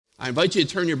I invite you to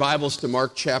turn your Bibles to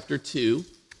Mark chapter 2.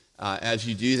 As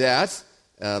you do that,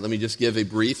 let me just give a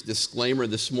brief disclaimer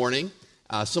this morning.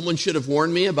 Someone should have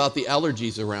warned me about the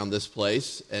allergies around this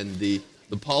place and the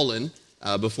pollen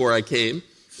before I came.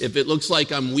 If it looks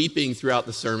like I'm weeping throughout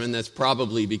the sermon, that's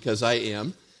probably because I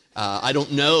am. I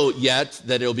don't know yet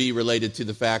that it'll be related to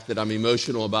the fact that I'm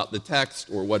emotional about the text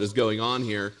or what is going on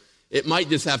here. It might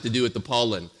just have to do with the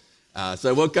pollen. So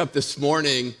I woke up this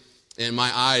morning and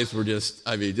my eyes were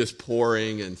just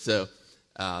pouring. And so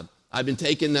I've been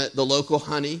taking the local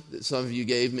honey that some of you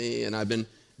gave me, and I've been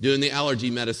doing the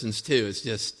allergy medicines too. It's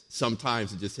just,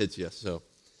 sometimes it just hits you. So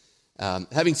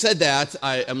having said that,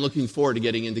 I am looking forward to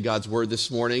getting into God's Word this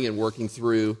morning and working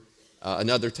through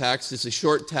another text. It's a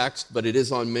short text, but it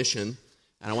is on mission.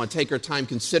 And I want to take our time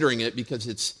considering it because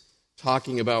it's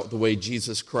talking about the way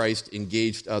Jesus Christ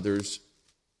engaged others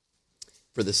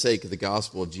for the sake of the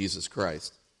gospel of Jesus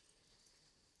Christ.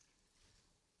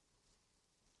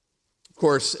 Of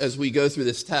course, as we go through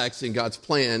this text in God's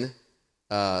plan,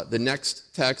 the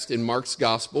next text in Mark's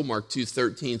gospel, Mark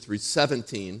 2:13 through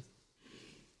 17,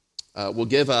 will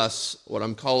give us what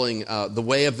I'm calling the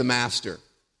way of the master.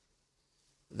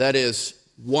 That is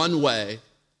one way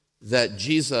that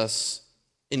Jesus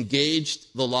engaged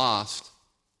the lost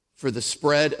for the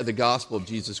spread of the gospel of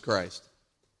Jesus Christ.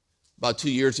 About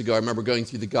 2 years ago, I remember going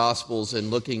through the Gospels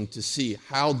and looking to see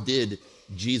how did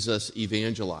Jesus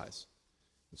evangelize.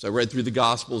 So I read through the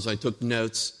Gospels, I took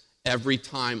notes. Every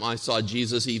time I saw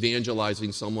Jesus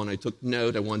evangelizing someone, I took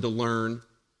note, I wanted to learn.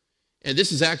 And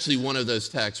this is actually one of those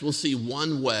texts. We'll see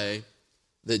one way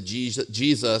that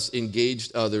Jesus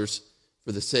engaged others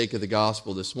for the sake of the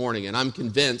gospel this morning. And I'm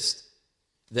convinced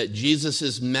that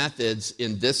Jesus' methods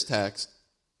in this text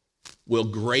will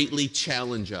greatly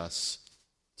challenge us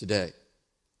today.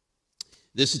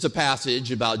 This is a passage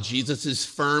about Jesus'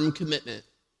 firm commitment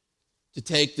to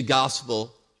take the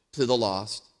gospel to the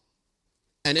lost.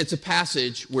 And it's a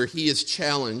passage where he is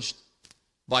challenged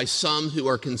by some who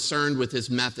are concerned with his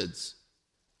methods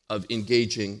of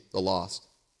engaging the lost.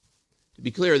 To be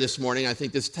clear this morning, I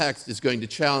think this text is going to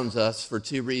challenge us for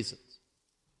two reasons.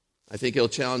 I think it'll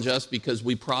challenge us because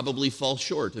we probably fall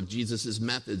short of Jesus'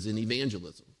 methods in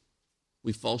evangelism.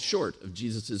 We fall short of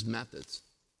Jesus' methods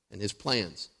and his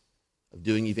plans of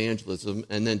doing evangelism.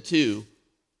 And then two,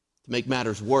 to make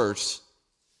matters worse,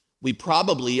 we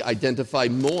probably identify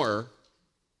more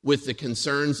with the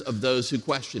concerns of those who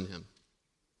question him.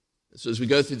 So as we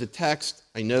go through the text,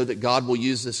 I know that God will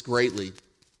use this greatly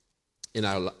in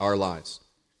our lives.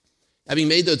 Having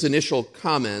made those initial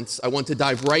comments, I want to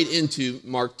dive right into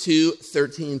Mark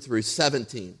 2:13 through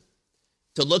 17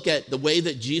 to look at the way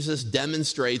that Jesus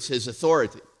demonstrates his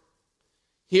authority.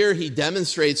 Here he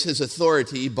demonstrates his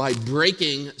authority by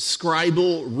breaking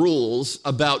scribal rules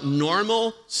about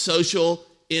normal social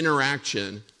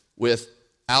interaction with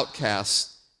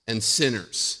outcasts and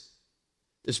sinners.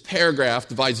 This paragraph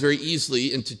divides very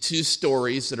easily into two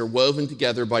stories that are woven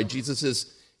together by Jesus'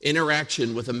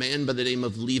 interaction with a man by the name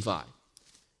of Levi.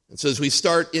 And so as we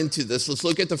start into this, let's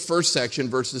look at the first section,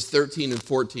 verses 13 and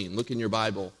 14. Look in your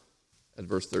Bible at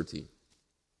verse 13.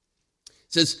 It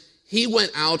says, "He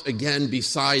went out again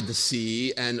beside the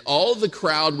sea, and all the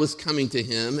crowd was coming to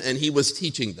him, and he was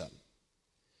teaching them.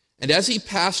 And as he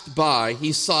passed by,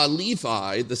 he saw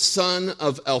Levi, the son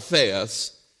of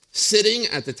Alphaeus, sitting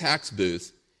at the tax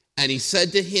booth, and he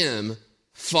said to him,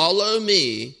 'Follow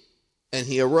me,' and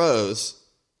he arose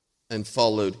and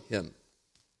followed him."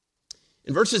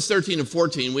 In verses 13 and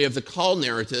 14, we have the call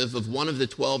narrative of one of the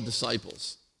 12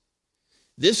 disciples.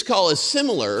 This call is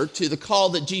similar to the call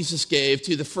that Jesus gave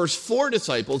to the first 4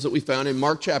 disciples that we found in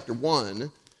Mark chapter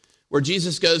 1, where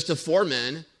Jesus goes to 4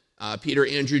 men, Peter,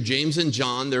 Andrew, James, and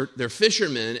John. They're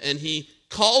fishermen, and he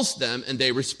calls them, and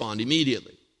they respond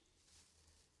immediately.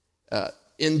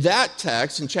 In that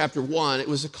text, in chapter 1, it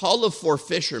was a call of 4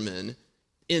 fishermen.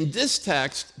 In this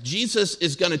text, Jesus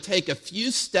is going to take a few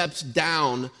steps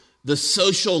down the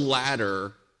social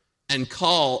ladder and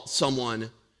call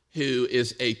someone who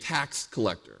is a tax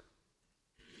collector.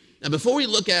 Now, before we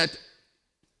look at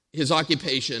his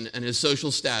occupation and his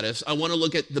social status, I want to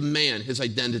look at the man, his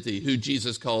identity, who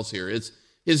Jesus calls here.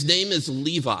 His name is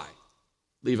Levi.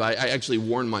 Levi, I actually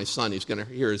warned my son he's going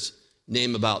to hear his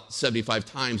name about 75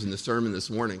 times in the sermon this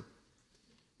morning.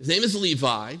 His name is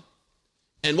Levi.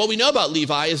 And what we know about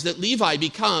Levi is that Levi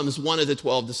becomes one of the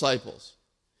 12 disciples.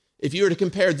 If you were to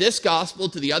compare this gospel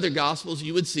to the other gospels,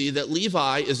 you would see that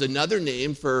Levi is another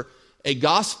name for a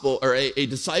gospel or a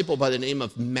disciple by the name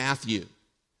of Matthew.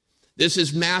 This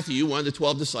is Matthew, one of the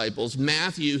 12 disciples,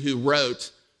 Matthew who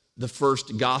wrote the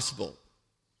first gospel.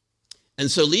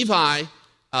 And so Levi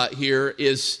here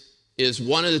is is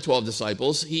one of the 12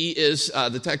 disciples. He is,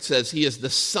 the text says, he is the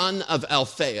son of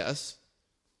Alphaeus,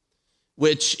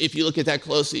 which, if you look at that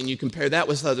closely and you compare that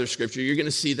with other scripture, you're going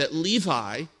to see that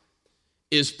Levi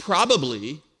is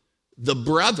probably the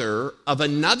brother of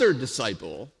another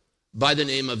disciple by the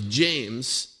name of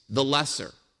James the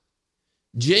Lesser.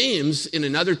 James, in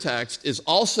another text, is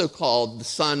also called the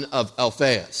son of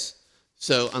Alphaeus.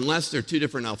 So unless there are two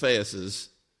different Alphaeuses,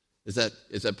 is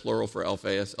that plural for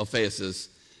Alphaeus? Alphaeuses.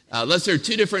 Unless there are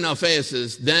two different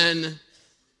Alphaeuses, then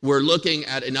we're looking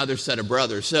at another set of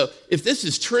brothers. So if this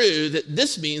is true, that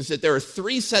this means that there are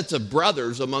three sets of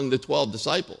brothers among the 12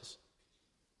 disciples.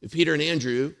 Peter and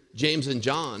Andrew, James and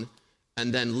John,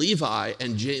 and then Levi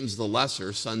and James the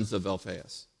Lesser, sons of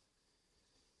Alphaeus.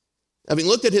 Having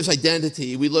looked at his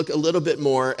identity, we look a little bit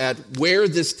more at where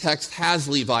this text has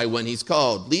Levi when he's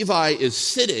called. Levi is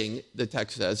sitting, the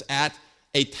text says, at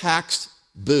a tax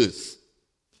booth.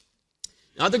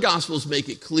 Now, other Gospels make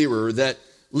it clearer that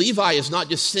Levi is not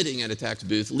just sitting at a tax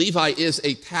booth. Levi is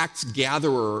a tax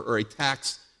gatherer or a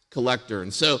tax collector.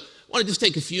 And so I want to just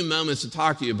take a few moments to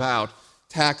talk to you about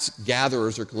tax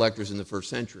gatherers or collectors in the first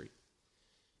century.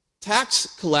 Tax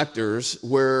collectors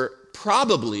were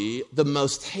probably the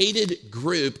most hated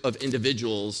group of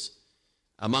individuals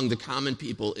among the common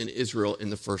people in Israel in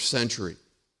the first century.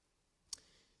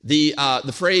 The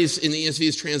phrase in the ESV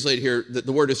is translated here,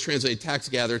 the word is translated tax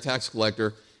gatherer, tax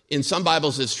collector. In some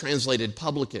Bibles it's translated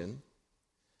publican.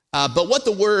 But what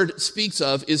the word speaks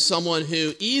of is someone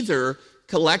who either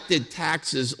collected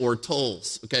taxes or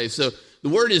tolls. Okay, so the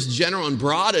word is general and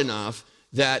broad enough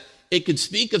that it could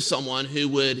speak of someone who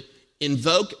would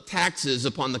invoke taxes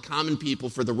upon the common people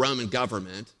for the Roman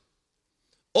government.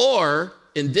 Or,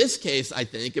 in this case, I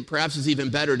think, it perhaps is even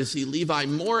better to see Levi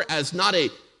more as not a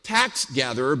tax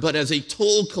gatherer, but as a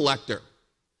toll collector.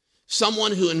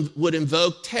 Someone who would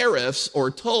invoke tariffs or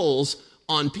tolls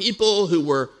on people who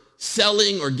were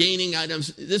selling or gaining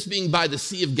items. This being by the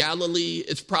Sea of Galilee,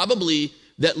 it's probably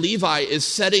that Levi is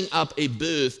setting up a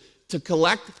booth to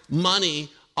collect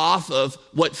money off of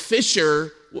what the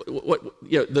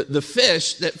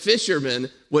fish that fishermen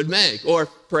would make, or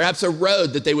perhaps a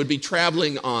road that they would be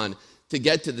traveling on to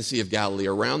get to the Sea of Galilee,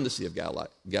 around the Sea of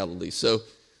Galilee. So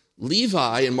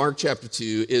Levi in Mark chapter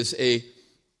 2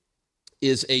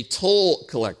 is a toll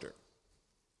collector.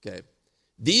 Okay.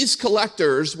 These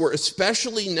collectors were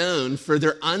especially known for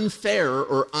their unfair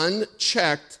or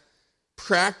unchecked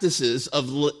practices of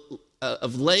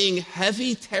laying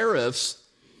heavy tariffs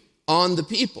on the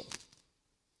people.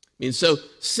 So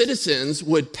citizens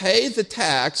would pay the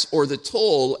tax or the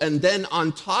toll, and then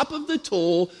on top of the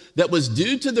toll that was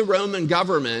due to the Roman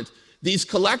government, these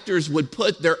collectors would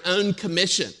put their own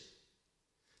commission.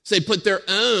 So they put their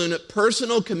own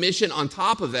personal commission on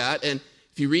top of that, and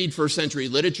if you read first century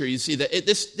literature, you see that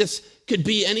this could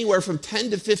be anywhere from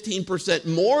 10 to 15%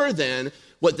 more than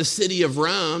what the city of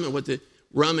Rome and what the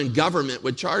Roman government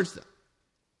would charge them.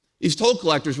 These toll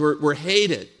collectors were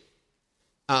hated.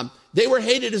 They were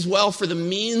hated as well for the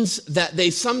means that they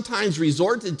sometimes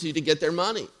resorted to get their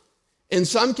money. In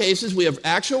some cases, we have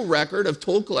actual record of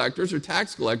toll collectors or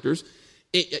tax collectors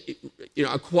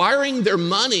acquiring their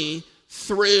money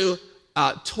through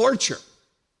torture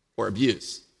or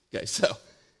abuse. Okay, so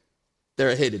they're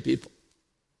a hated people.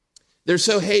 They're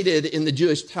so hated in the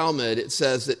Jewish Talmud, it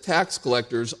says that tax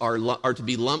collectors are to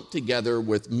be lumped together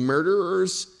with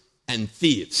murderers and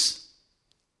thieves.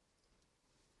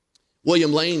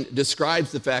 William Lane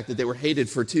describes the fact that they were hated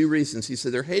for two reasons. He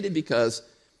said they're hated because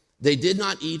they did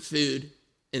not eat food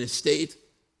in a state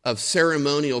of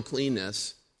ceremonial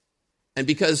cleanness, and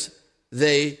because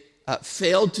they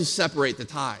failed to separate the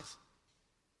tithe.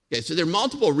 Okay, so there are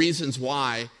multiple reasons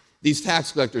why these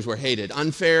tax collectors were hated.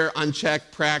 Unfair,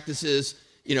 unchecked practices,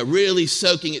 really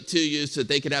soaking it to you so that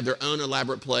they could have their own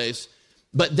elaborate place.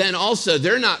 But then also,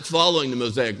 they're not following the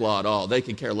Mosaic law at all. They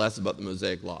could care less about the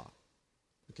Mosaic law.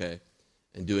 Okay,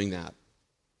 and doing that.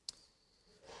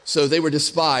 So they were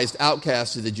despised,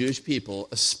 outcasts of the Jewish people,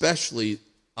 especially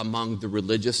among the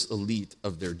religious elite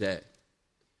of their day.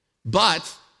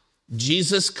 But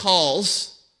Jesus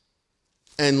calls,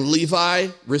 and Levi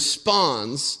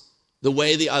responds the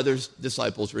way the other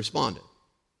disciples responded.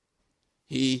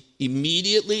 He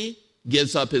immediately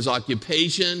gives up his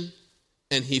occupation,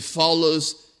 and he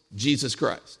follows Jesus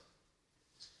Christ.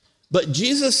 But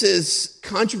Jesus'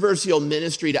 controversial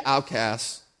ministry to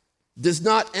outcasts does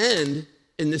not end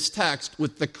in this text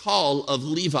with the call of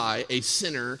Levi, a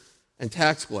sinner and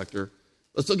tax collector.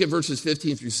 Let's look at verses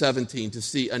 15 through 17 to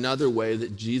see another way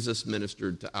that Jesus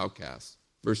ministered to outcasts.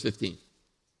 Verse 15.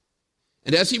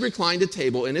 And as he reclined at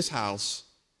table in his house,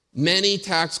 many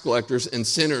tax collectors and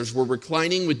sinners were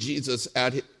reclining with Jesus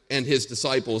and his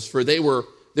disciples, for there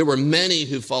were many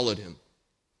who followed him.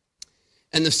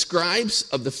 And the scribes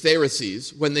of the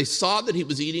Pharisees, when they saw that he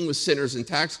was eating with sinners and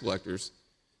tax collectors,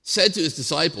 said to his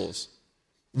disciples,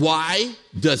 "Why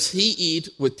does he eat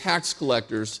with tax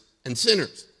collectors and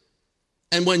sinners?"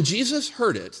 And when Jesus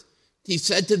heard it, he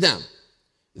said to them,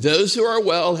 "Those who are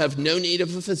well have no need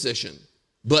of a physician,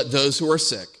 but those who are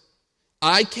sick.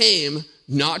 I came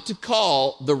not to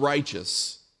call the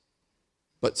righteous,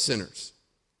 but sinners."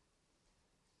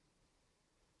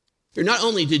 Here, not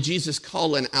only did Jesus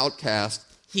call an outcast,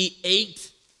 he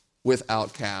ate with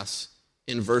outcasts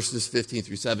in verses 15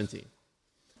 through 17.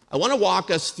 I want to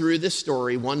walk us through this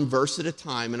story one verse at a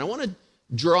time, and I want to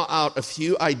draw out a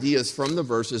few ideas from the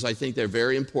verses. I think they're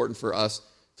very important for us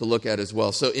to look at as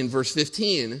well. So in verse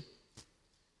 15,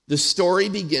 the story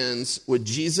begins with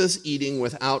Jesus eating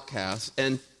with outcasts,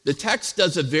 and the text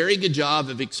does a very good job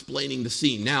of explaining the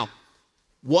scene. Now,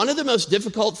 one of the most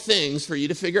difficult things for you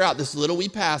to figure out this little wee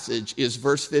passage is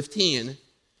verse 15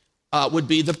 would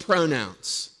be the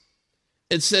pronouns.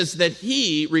 It says that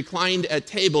he reclined at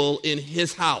table in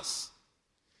his house.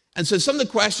 And so some of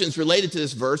the questions related to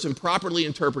this verse and properly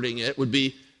interpreting it would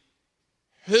be,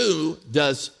 who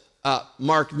does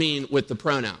Mark mean with the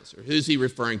pronouns? Or who's he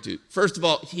referring to? First of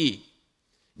all, he.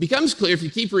 It becomes clear if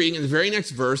you keep reading in the very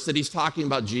next verse that he's talking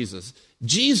about Jesus.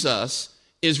 Jesus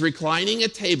is reclining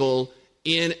at table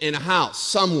in a house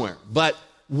somewhere, but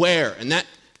where? And that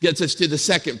gets us to the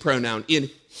second pronoun,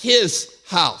 in his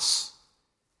house.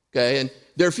 Okay, and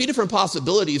there are a few different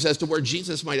possibilities as to where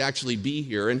Jesus might actually be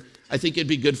here, and I think it'd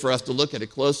be good for us to look at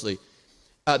it closely.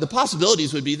 The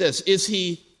possibilities would be this: is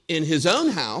he in his own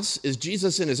house? Is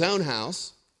Jesus in his own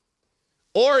house?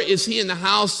 Or is he in the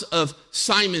house of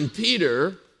Simon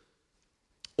Peter?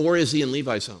 Or is he in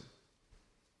Levi's home?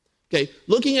 Okay,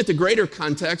 looking at the greater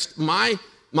context, my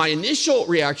initial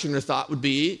reaction or thought would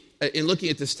be, in looking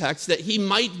at this text, that he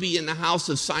might be in the house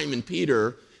of Simon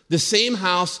Peter, the same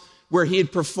house where he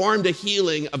had performed a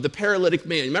healing of the paralytic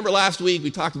man. Remember last week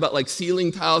we talked about like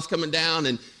ceiling tiles coming down,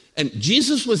 and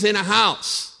Jesus was in a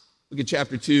house. Look at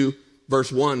chapter 2,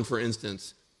 verse 1, for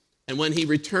instance. And when he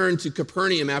returned to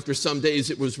Capernaum after some days,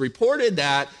 it was reported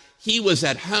that he was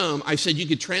at home. I said you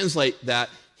could translate that,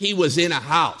 he was in a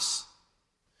house.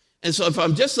 And so if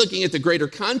I'm just looking at the greater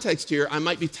context here, I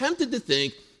might be tempted to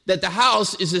think that the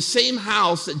house is the same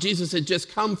house that Jesus had just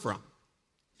come from.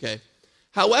 Okay.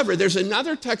 However, there's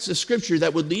another text of scripture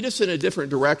that would lead us in a different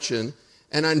direction,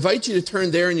 and I invite you to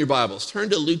turn there in your Bibles. Turn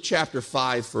to Luke chapter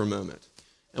 5 for a moment.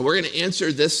 And we're going to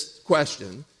answer this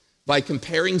question by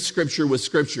comparing scripture with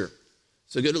scripture.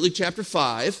 So go to Luke chapter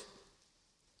 5,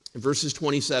 verses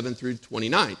 27 through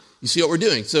 29. You see what we're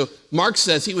doing? So Mark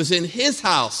says he was in his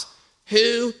house.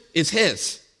 Who is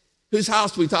his? Whose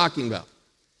house are we talking about?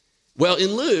 Well,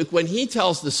 in Luke, when he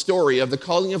tells the story of the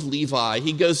calling of Levi,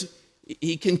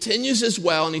 he continues as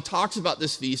well, and he talks about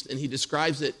this feast, and he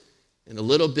describes it in a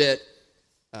little bit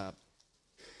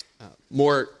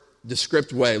more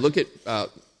descriptive way. Look at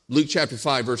Luke chapter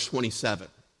 5, verse 27.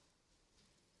 It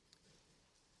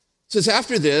says,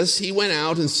 after this, he went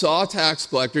out and saw a tax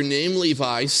collector named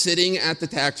Levi sitting at the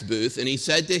tax booth, and he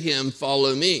said to him,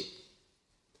 "Follow me."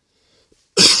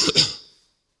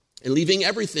 And leaving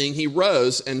everything, he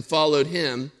rose and followed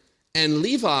him. And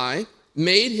Levi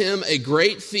made him a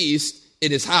great feast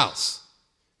in his house,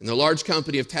 and the large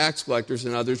company of tax collectors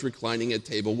and others reclining at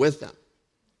table with them.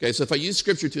 Okay, so if I use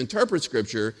scripture to interpret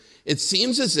scripture, it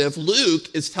seems as if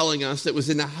Luke is telling us that it was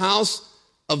in the house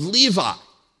of Levi.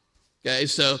 Okay,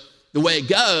 so the way it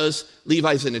goes,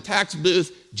 Levi's in a tax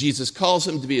booth. Jesus calls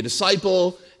him to be a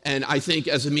disciple. And I think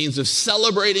as a means of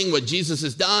celebrating what Jesus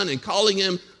has done and calling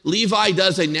him, Levi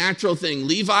does a natural thing.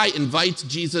 Levi invites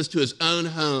Jesus to his own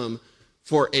home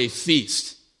for a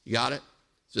feast. You got it?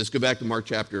 So let's go back to Mark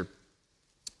chapter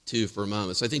 2 for a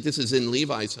moment. So I think this is in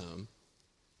Levi's home.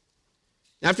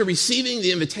 After receiving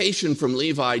the invitation from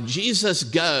Levi, Jesus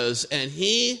goes and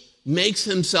he makes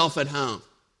himself at home.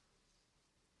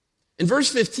 In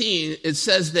verse 15, it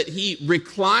says that he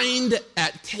reclined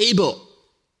at table.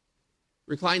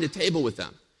 Reclined at table with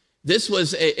them. This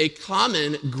was a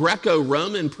common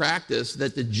Greco-Roman practice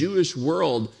that the Jewish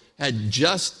world had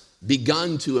just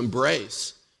begun to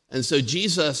embrace. And so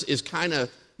Jesus is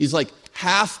he's like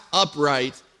half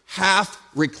upright,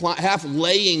 half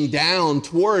laying down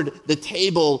toward the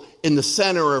table in the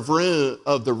center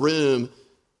of the room,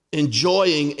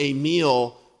 enjoying a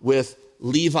meal with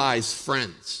Levi's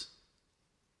friends.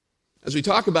 As we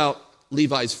talk about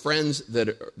Levi's friends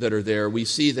that are there, we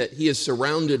see that he is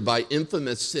surrounded by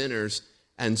infamous sinners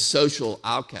and social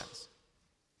outcasts.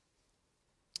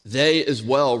 they as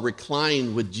well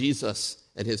reclined with Jesus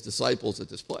and his disciples at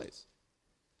this place.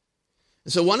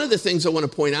 And so one of the things I want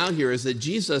to point out here is that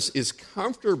Jesus is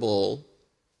comfortable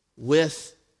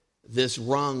with this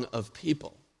rung of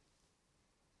people,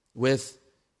 with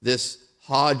this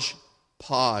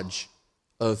hodgepodge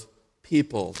of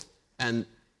people, and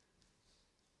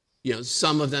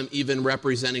some of them even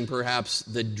representing perhaps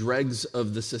the dregs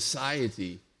of the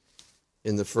society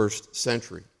in the first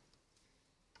century.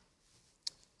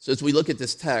 So as we look at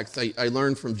this text, I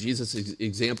learned from Jesus'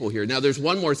 example here. Now there's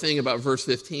one more thing about verse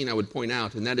 15 I would point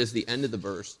out, and that is the end of the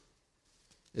verse.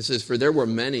 It says, "For there were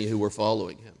many who were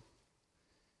following him."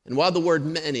 And while the word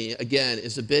many, again,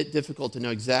 is a bit difficult to know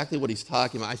exactly what he's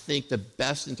talking about, I think the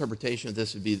best interpretation of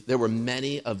this would be there were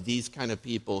many of these kind of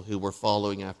people who were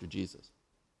following after Jesus.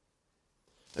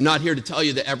 I'm not here to tell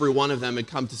you that every one of them had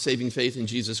come to saving faith in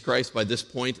Jesus Christ by this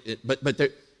point,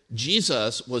 but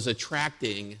Jesus was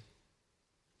attracting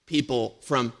people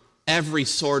from every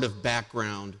sort of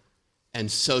background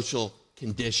and social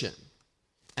condition.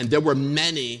 And there were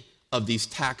many of these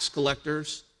tax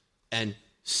collectors and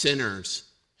sinners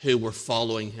who were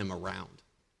following him around.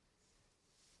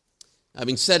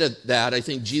 Having said that, I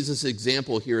think Jesus'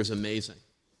 example here is amazing.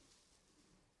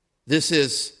 This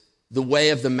is the way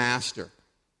of the master,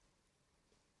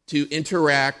 to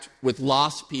interact with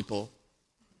lost people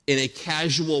in a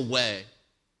casual way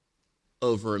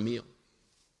over a meal.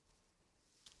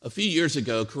 A few years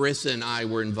ago, Carissa and I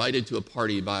were invited to a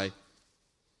party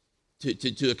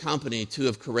to accompany two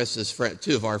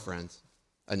of our friends,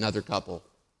 another couple.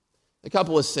 The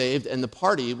couple was saved, and the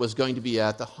party was going to be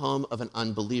at the home of an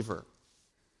unbeliever.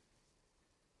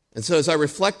 And so as I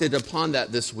reflected upon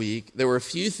that this week, there were a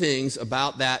few things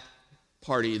about that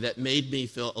party that made me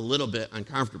feel a little bit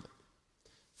uncomfortable.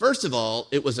 First of all,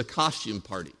 it was a costume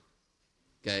party,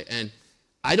 okay? And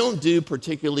I don't do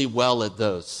particularly well at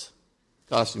those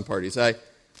costume parties.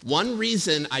 One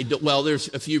reason there's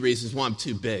a few reasons. One, I'm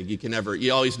too big.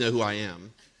 You always know who I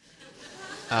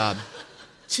am.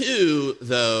 Two,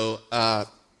 though,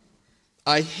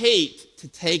 I hate to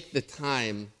take the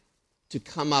time to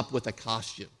come up with a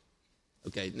costume.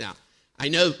 Okay, now, I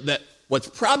know that what's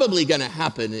probably going to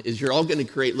happen is you're all going to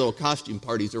create little costume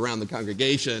parties around the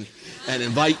congregation and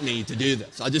invite me to do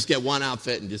this. I'll just get one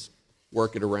outfit and just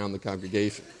work it around the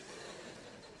congregation.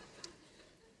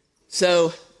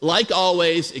 So, like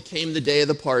always, it came the day of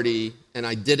the party, and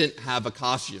I didn't have a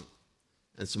costume.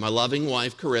 And so my loving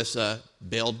wife, Carissa,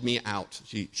 bailed me out.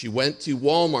 She went to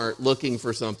Walmart looking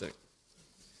for something.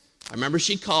 I remember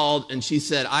she called, and she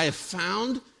said, "I have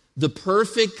found the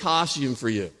perfect costume for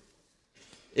you.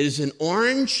 It is an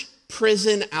orange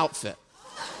prison outfit.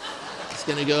 It's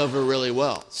going to go over really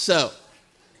well." So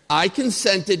I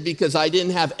consented because I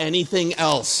didn't have anything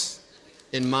else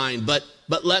in mind. But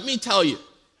let me tell you,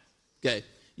 okay,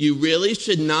 you really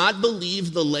should not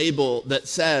believe the label that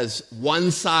says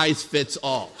one size fits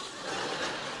all.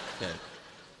 Okay.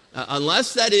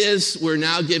 Unless that is, we're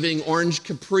now giving orange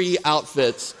capri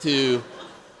outfits to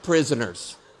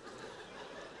prisoners.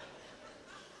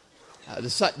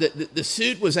 The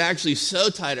suit was actually so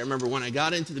tight. I remember when I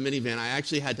got into the minivan, I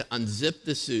actually had to unzip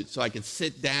the suit so I could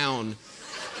sit down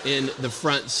in the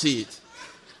front seat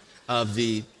of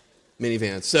the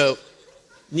minivan. So,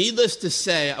 needless to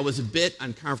say, I was a bit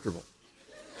uncomfortable.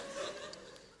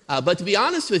 But to be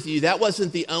honest with you, that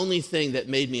wasn't the only thing that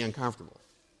made me uncomfortable.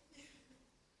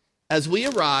 As we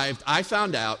arrived, I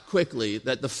found out quickly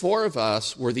that the four of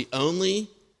us were the only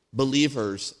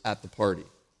believers at the party.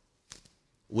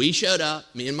 We showed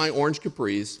up, me and my orange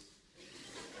capris,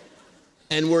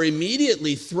 and were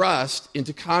immediately thrust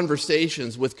into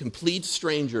conversations with complete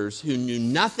strangers who knew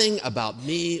nothing about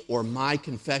me or my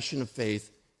confession of faith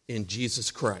in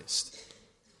Jesus Christ.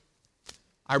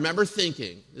 I remember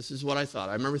thinking, this is what I thought,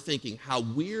 I remember thinking how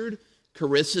weird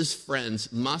Carissa's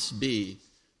friends must be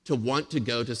to want to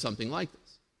go to something like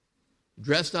this.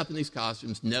 Dressed up in these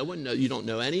costumes, no one knows, you don't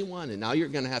know anyone, and now you're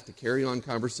going to have to carry on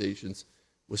conversations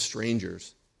with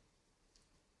strangers.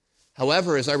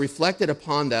 However, as I reflected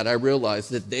upon that, I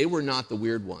realized that they were not the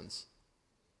weird ones.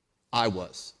 I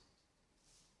was.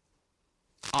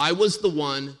 I was the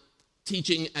one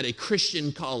teaching at a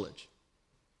Christian college.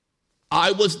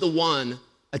 I was the one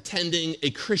attending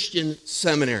a Christian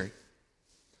seminary.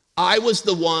 I was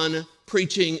the one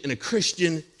preaching in a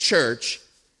Christian church,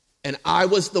 and I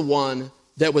was the one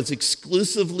that was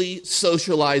exclusively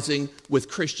socializing with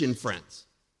Christian friends.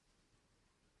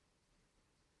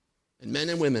 And men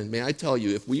and women, may I tell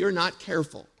you, if we are not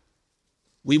careful,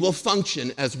 we will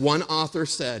function as one author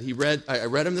said. I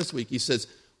read him this week. He says,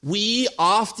 "We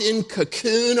often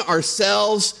cocoon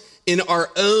ourselves in our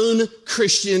own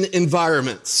Christian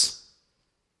environments.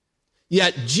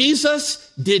 Yet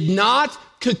Jesus did not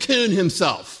cocoon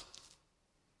himself.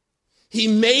 He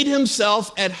made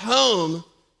himself at home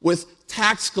with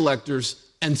tax collectors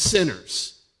and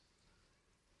sinners.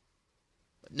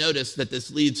 But notice that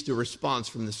this leads to a response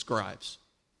from the scribes.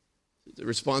 The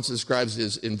response of the scribes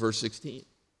is in verse 16.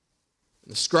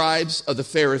 The scribes of the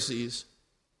Pharisees,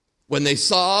 when they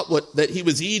saw that he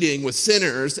was eating with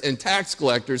sinners and tax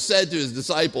collectors, said to his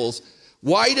disciples,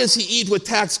 "Why does he eat with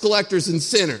tax collectors and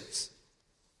sinners?"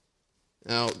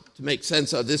 Now, to make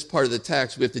sense of this part of the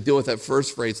text, we have to deal with that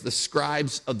first phrase, the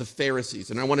scribes of the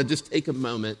Pharisees. And I want to just take a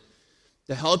moment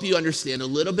to help you understand a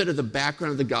little bit of the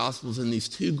background of the Gospels in these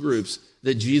two groups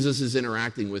that Jesus is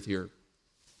interacting with here.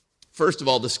 First of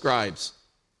all, the scribes.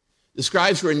 The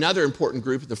scribes were another important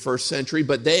group in the first century,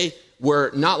 but they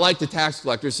were not like the tax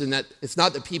collectors in that it's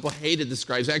not that people hated the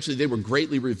scribes. Actually, they were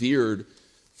greatly revered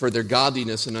for their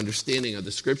godliness and understanding of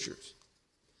the scriptures.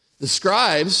 The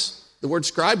scribes, the word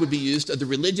scribe would be used of the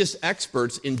religious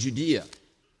experts in Judea.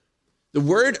 The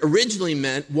word originally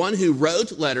meant one who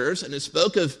wrote letters, and it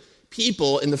spoke of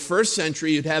people in the first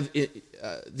century who'd have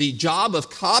the job of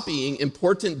copying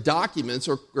important documents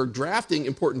or drafting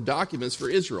important documents for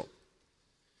Israel.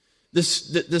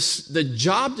 The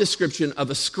job description of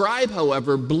a scribe,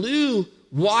 however, blew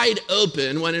wide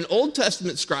open when an Old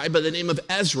Testament scribe by the name of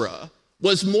Ezra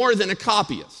was more than a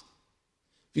copyist.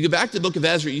 If you go back to the book of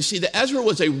Ezra, you see that Ezra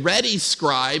was a ready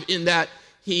scribe in that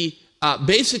he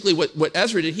basically what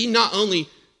Ezra did, he not only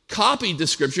copied the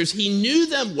scriptures, he knew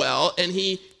them well and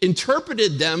he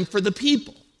interpreted them for the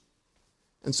people.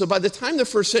 And so by the time the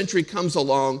first century comes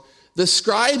along, the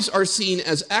scribes are seen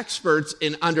as experts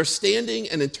in understanding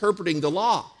and interpreting the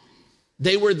law.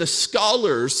 They were the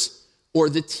scholars or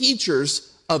the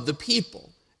teachers of the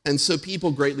people, and so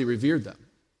people greatly revered them.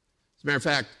 As a matter of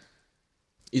fact,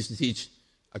 I used to teach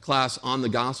a class on the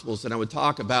Gospels, and I would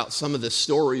talk about some of the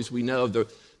stories we know of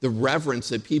the reverence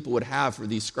that people would have for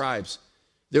these scribes.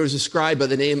 There was a scribe by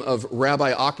the name of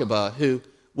Rabbi Akiba who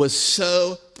was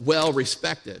so well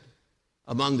respected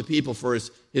among the people for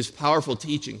his powerful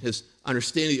teaching, his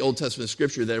understanding of the Old Testament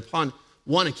scripture, that upon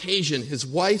one occasion, his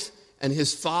wife and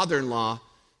his father-in-law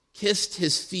kissed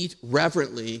his feet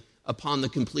reverently upon the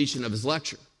completion of his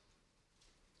lecture.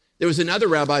 There was another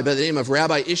rabbi by the name of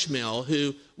Rabbi Ishmael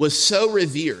who was so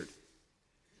revered.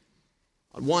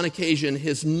 On one occasion,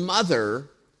 his mother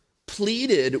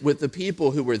pleaded with the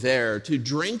people who were there to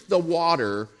drink the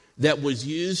water that was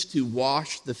used to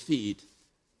wash the feet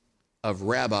of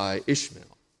Rabbi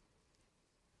Ishmael.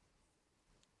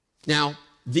 Now,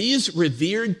 these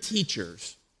revered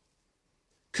teachers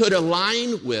could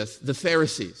align with the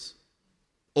Pharisees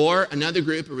or another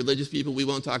group of religious people we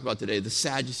won't talk about today, the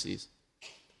Sadducees.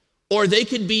 Or they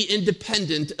could be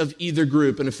independent of either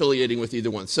group and affiliating with either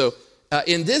one. So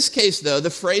in this case, though, the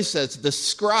phrase says the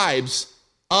scribes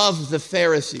of the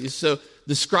Pharisees. So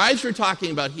the scribes we're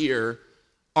talking about here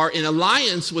are in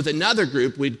alliance with another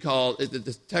group we'd call,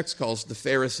 the text calls the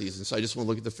Pharisees. And so I just want to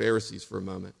look at the Pharisees for a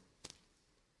moment.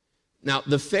 Now,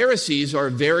 the Pharisees are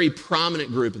a very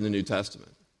prominent group in the New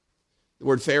Testament. The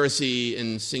word Pharisee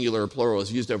in singular or plural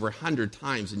is used over 100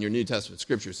 times in your New Testament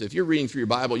scripture. So if you're reading through your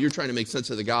Bible, you're trying to make sense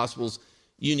of the Gospels,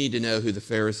 you need to know who the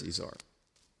Pharisees are.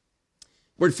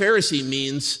 The word Pharisee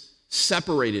means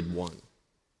separated one.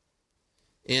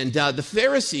 And the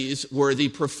Pharisees were the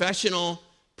professional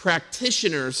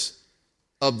practitioners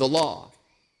of the law.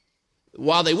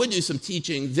 While they would do some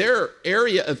teaching, their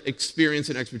area of experience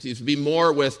and expertise would be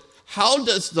more with how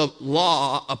does the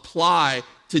law apply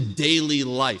to daily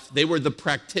life. They were the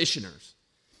practitioners.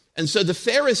 And so the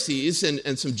Pharisees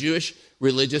and some Jewish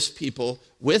religious people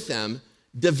with them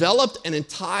developed an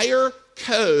entire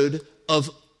code of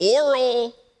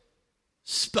oral,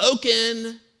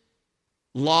 spoken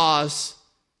laws,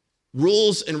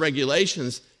 rules, and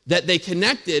regulations that they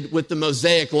connected with the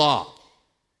Mosaic law.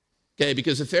 Okay,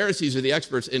 because the Pharisees are the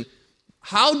experts in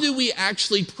how do we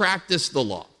actually practice the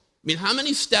law? I mean, how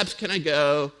many steps can I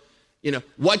go? You know,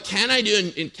 what can I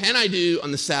do and can I do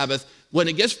on the Sabbath? When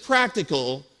it gets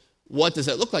practical, what does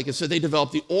that look like? And so they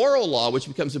developed the oral law, which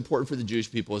becomes important for the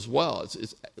Jewish people as well.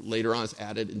 It's later on, it's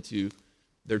added into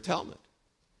their Talmud.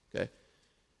 Okay.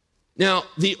 Now,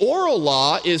 the oral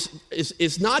law is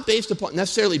not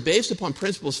necessarily based upon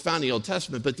principles found in the Old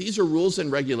Testament, but these are rules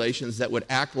and regulations that would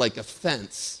act like a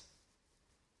fence,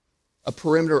 a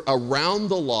perimeter around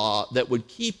the law that would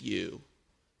keep you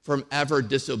from ever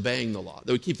disobeying the law.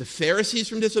 That would keep the Pharisees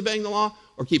from disobeying the law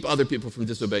or keep other people from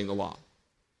disobeying the law.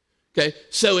 Okay,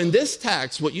 so in this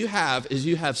text, what you have is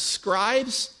you have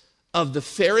scribes of the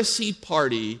Pharisee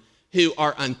party who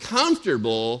are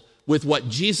uncomfortable with what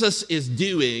Jesus is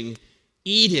doing,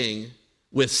 eating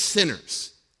with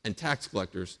sinners and tax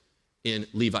collectors in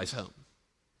Levi's home.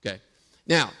 Okay.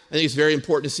 Now, I think it's very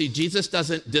important to see Jesus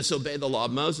doesn't disobey the law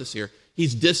of Moses here.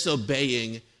 He's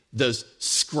disobeying those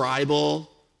scribal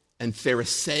and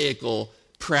pharisaical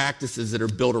practices that are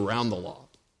built around the law.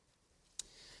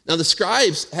 Now, the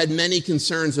scribes had many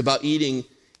concerns about eating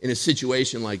in a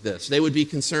situation like this. They would be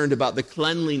concerned about the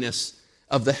cleanliness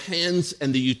of the hands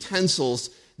and the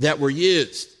utensils that were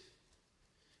used.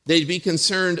 They'd be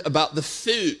concerned about the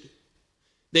food.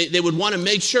 They would want to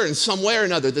make sure in some way or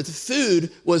another that the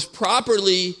food was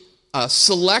properly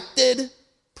selected,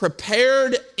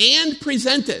 prepared, and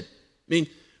presented. I mean,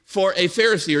 for a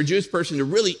Pharisee or a Jewish person to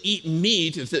really eat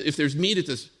meat, if there's meat at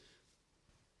this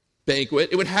banquet,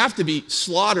 it would have to be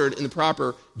slaughtered in the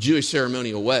proper Jewish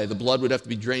ceremonial way. The blood would have to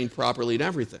be drained properly and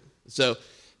everything. So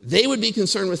they would be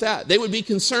concerned with that. They would be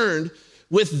concerned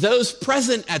with those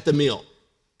present at the meal.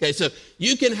 Okay, so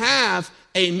you can have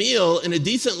a meal in a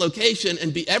decent location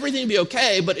and everything be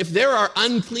okay, but if there are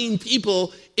unclean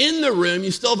people in the room,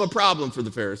 you still have a problem for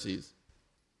the Pharisees.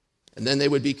 And then they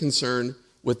would be concerned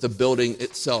with the building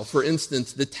itself. For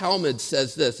instance, the Talmud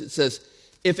says this. It says,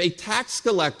 if a tax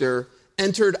collector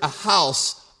entered a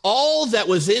house, all that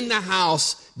was in the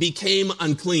house became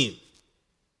unclean.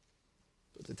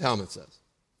 That's what the Talmud says.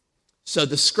 So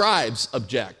the scribes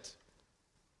object.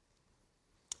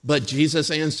 But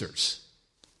Jesus answers.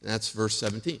 That's verse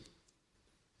 17.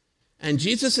 And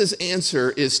Jesus' answer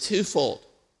is twofold.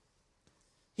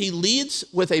 He leads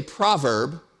with a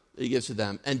proverb that he gives to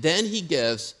them, and then he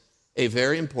gives a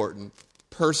very important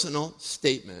personal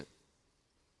statement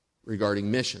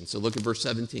regarding mission. So look at verse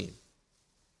 17.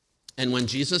 And when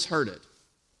Jesus heard it,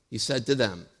 he said to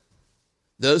them,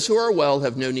 those who are well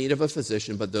have no need of a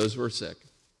physician, but those who are sick.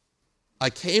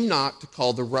 I came not to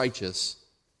call the righteous,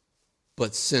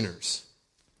 but sinners.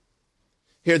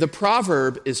 Here, the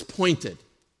proverb is pointed.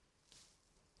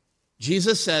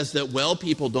 Jesus says that well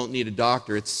people don't need a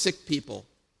doctor. It's sick people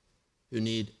who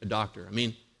need a doctor. I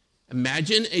mean,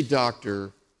 imagine a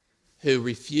doctor who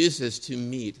refuses to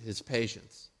meet his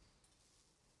patients.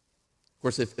 Of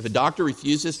course, if a doctor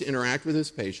refuses to interact with his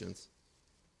patients,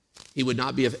 he would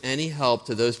not be of any help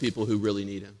to those people who really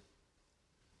need him.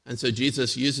 And so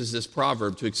Jesus uses this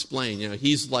proverb to explain,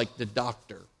 he's like the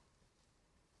doctor,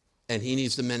 and he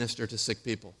needs to minister to sick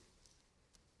people.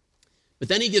 But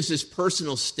then he gives this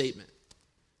personal statement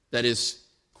that is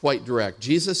quite direct.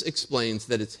 Jesus explains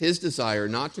that it's his desire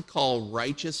not to call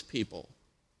righteous people,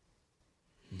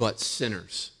 but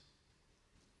sinners.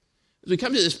 As we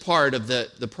come to this part of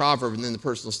the proverb and then the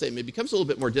personal statement, it becomes a little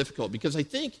bit more difficult because I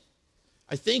think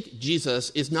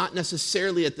Jesus is not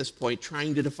necessarily at this point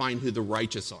trying to define who the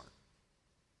righteous are.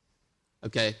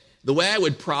 Okay? The way I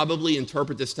would probably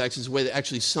interpret this text is the way that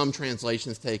actually some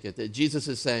translations take it, that Jesus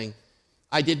is saying,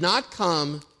 I did not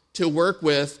come to work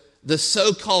with the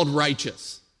so-called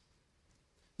righteous,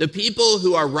 the people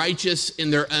who are righteous in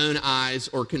their own eyes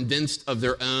or convinced of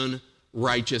their own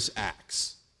righteous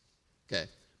acts. Okay?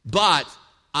 But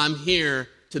I'm here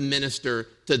to minister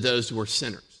to those who are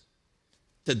sinners,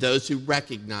 to those who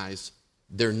recognize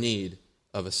their need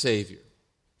of a Savior.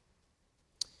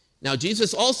 Now,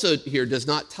 Jesus also here does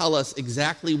not tell us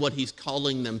exactly what he's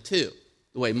calling them to,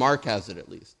 the way Mark has it at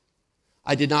least.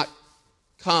 I did not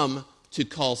come to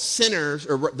call sinners,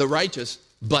 or the righteous,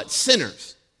 but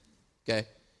sinners. Okay?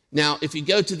 Now, if you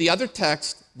go to the other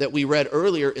text that we read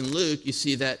earlier in Luke, you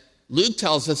see that Luke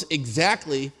tells us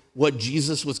exactly what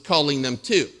Jesus was calling them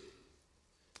to.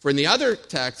 For in the other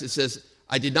text, it says,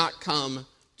 I did not come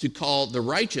to call the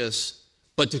righteous,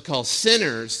 but to call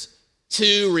sinners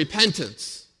to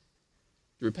repentance.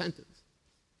 To repentance.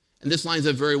 And this lines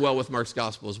up very well with Mark's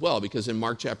gospel as well, because in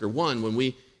Mark chapter 1, when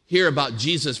we hear about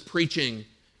Jesus preaching,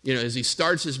 as he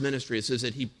starts his ministry, it says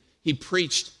that he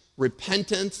preached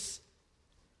repentance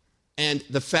and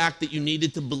the fact that you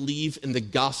needed to believe in the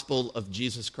gospel of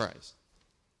Jesus Christ.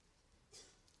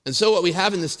 And so what we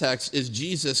have in this text is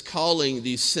Jesus calling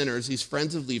these sinners, these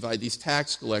friends of Levi, these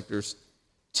tax collectors,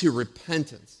 to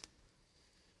repentance.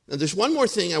 Now, there's one more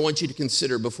thing I want you to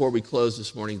consider before we close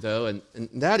this morning, though, and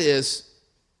that is,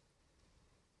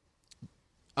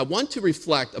 I want to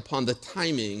reflect upon the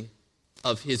timing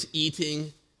of his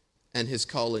eating and his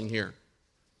calling here.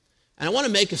 And I want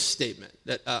to make a statement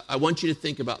that I want you to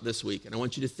think about this week, and I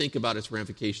want you to think about its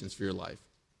ramifications for your life.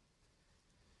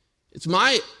 It's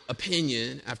my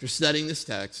opinion, after studying this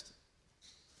text,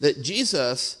 that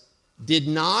Jesus did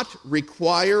not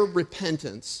require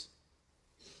repentance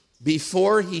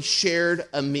before he shared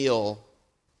a meal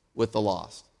with the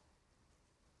lost.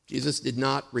 Jesus did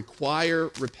not require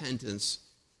repentance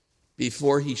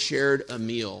before he shared a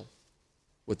meal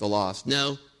with the lost.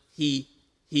 No, he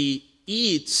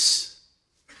eats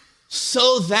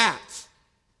so that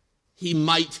he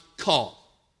might call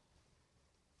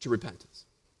to repentance.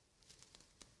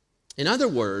 In other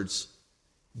words,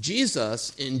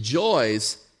 Jesus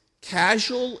enjoys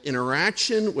casual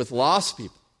interaction with lost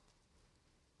people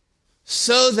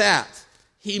so that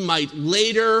he might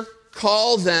later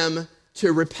call them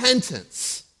to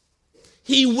repentance.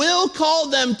 He will call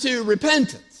them to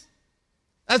repentance.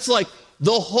 That's like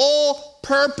the whole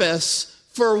purpose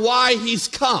for why he's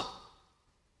come.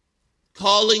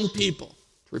 Calling people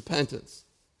to repentance,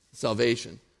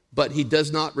 salvation. But he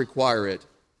does not require it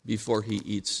before he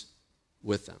eats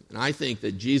with them. And I think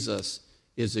that Jesus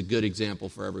is a good example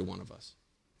for every one of us.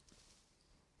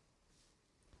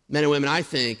 Men and women, I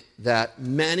think that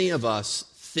many of us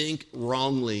think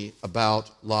wrongly about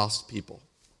lost people.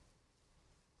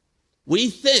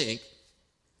 We think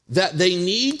that they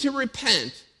need to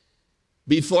repent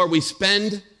before we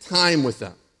spend time with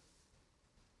them.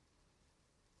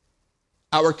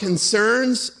 Our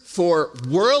concerns for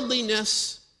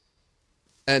worldliness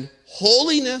and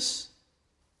holiness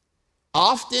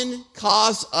often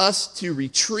cause us to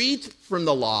retreat from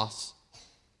the lost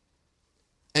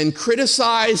and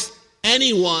criticize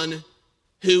anyone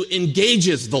who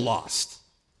engages the lost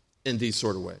in these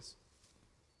sort of ways.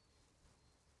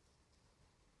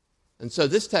 And so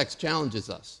this text challenges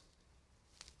us.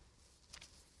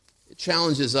 It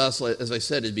challenges us, as I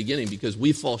said at the beginning, because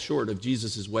we fall short of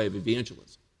Jesus' way of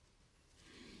evangelism.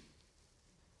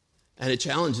 And it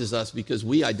challenges us because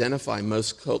we identify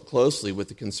most closely with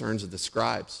the concerns of the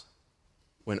scribes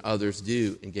when others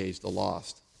do engage the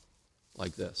lost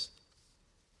like this.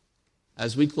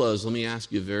 As we close, let me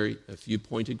ask you a few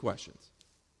pointed questions.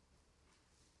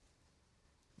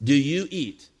 Do you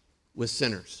eat with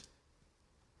sinners?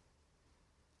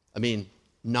 I mean,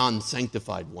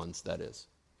 non-sanctified ones, that is.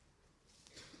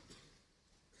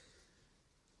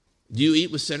 Do you eat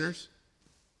with sinners?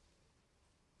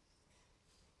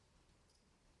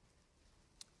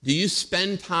 Do you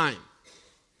spend time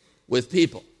with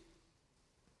people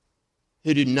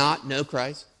who do not know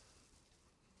Christ?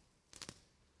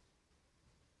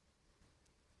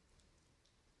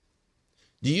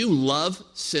 Do you love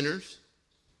sinners?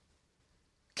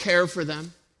 Care for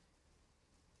them?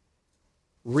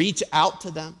 Reach out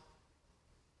to them?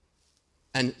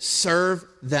 And serve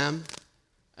them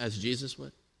as Jesus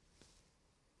would?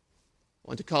 I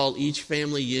want to call each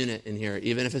family unit in here,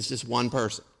 even if it's just one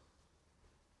person.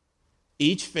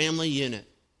 Each family unit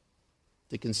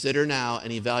to consider now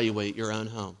and evaluate your own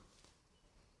home.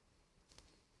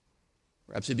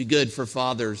 Perhaps it'd be good for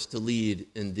fathers to lead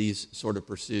in these sort of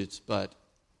pursuits, but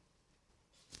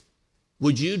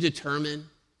would you determine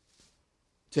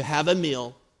to have a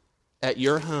meal at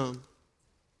your home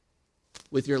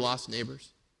with your lost neighbors?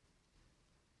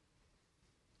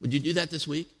 Would you do that this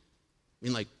week? I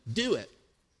mean, do it.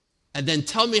 And then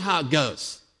tell me how it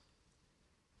goes.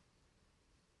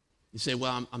 You say,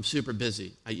 well, I'm super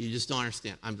busy. You just don't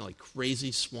understand. I'm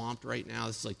crazy swamped right now.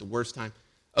 This is the worst time.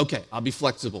 Okay, I'll be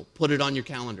flexible. Put it on your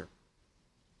calendar.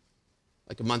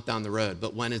 A month down the road.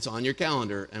 But when it's on your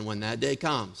calendar and when that day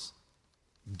comes,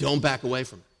 don't back away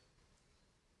from it.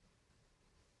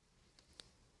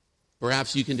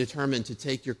 Perhaps you can determine to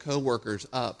take your coworkers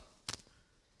up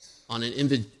on an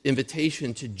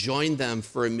invitation to join them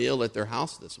for a meal at their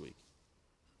house this week.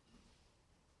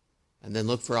 And then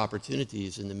look for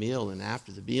opportunities in the meal and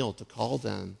after the meal to call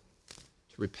them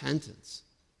to repentance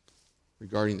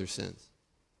regarding their sins.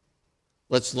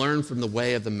 Let's learn from the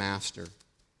way of the Master,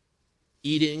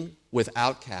 eating with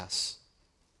outcasts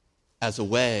as a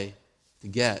way to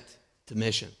get to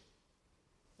mission.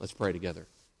 Let's pray together.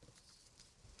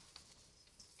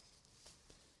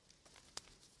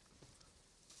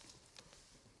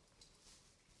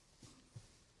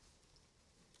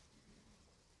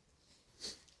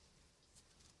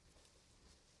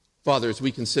 Father, as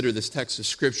we consider this text of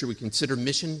Scripture, we consider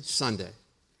Mission Sunday.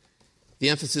 The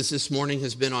emphasis this morning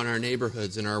has been on our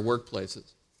neighborhoods and our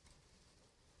workplaces.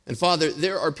 And Father,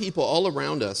 there are people all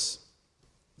around us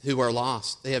who are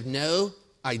lost. They have no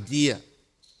idea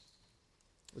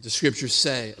what the Scriptures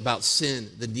say about sin,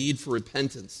 the need for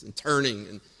repentance and turning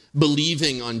and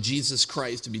believing on Jesus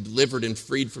Christ to be delivered and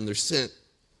freed from their sin.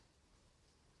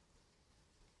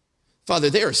 Father,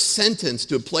 they are sentenced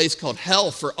to a place called hell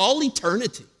for all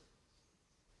eternity.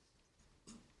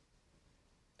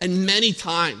 And many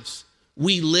times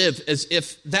we live as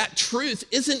if that truth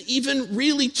isn't even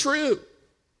really true.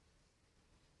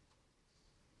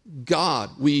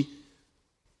 God, we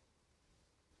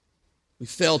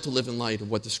fail to live in light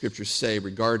of what the Scriptures say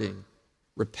regarding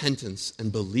repentance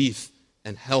and belief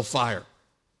and hellfire.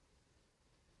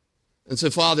 And so,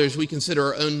 Father, as we consider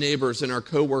our own neighbors and our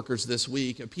coworkers this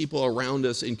week, and people around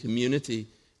us in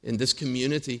this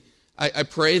community, I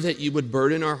pray that you would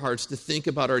burden our hearts to think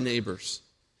about our neighbors,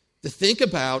 to think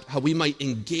about how we might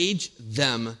engage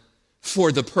them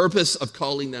for the purpose of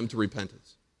calling them to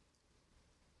repentance.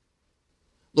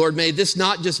 Lord, may this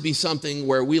not just be something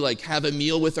where we have a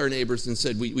meal with our neighbors and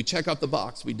said, we check off the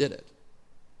box, we did it.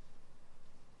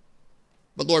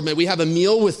 But Lord, may we have a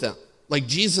meal with them like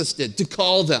Jesus did to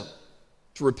call them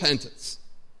to repentance.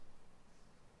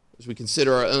 As we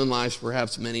consider our own lives,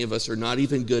 perhaps many of us are not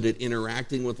even good at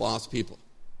interacting with lost people.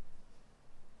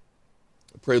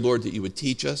 I pray, Lord, that you would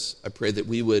teach us. I pray that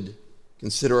we would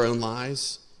consider our own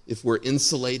lives if we're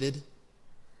insulated.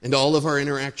 And all of our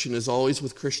interaction is always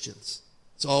with Christians.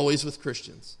 It's always with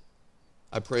Christians.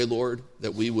 I pray, Lord,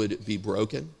 that we would be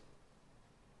broken,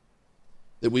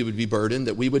 that we would be burdened,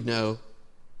 that we would know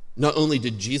not only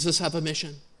did Jesus have a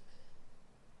mission,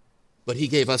 but he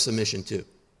gave us a mission too,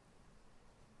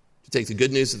 to take the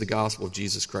good news of the gospel of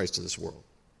Jesus Christ to this world.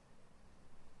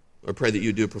 I pray that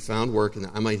you do a profound work and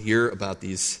that I might hear about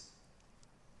these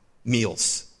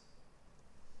meals,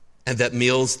 and that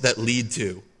meals that lead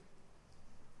to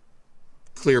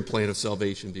clear plan of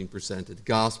salvation being presented,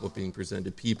 gospel being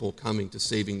presented, people coming to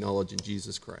saving knowledge in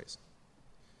Jesus Christ.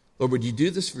 Lord, would you do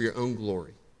this for your own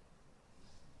glory?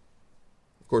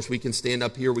 Of course, we can stand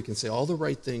up here, we can say all the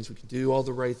right things, we can do all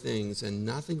the right things, and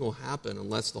nothing will happen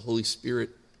unless the Holy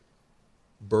Spirit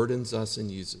burdens us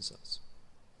and uses us.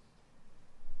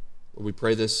 Lord, we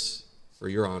pray this for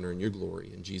your honor and your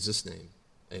glory. In Jesus' name,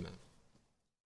 amen.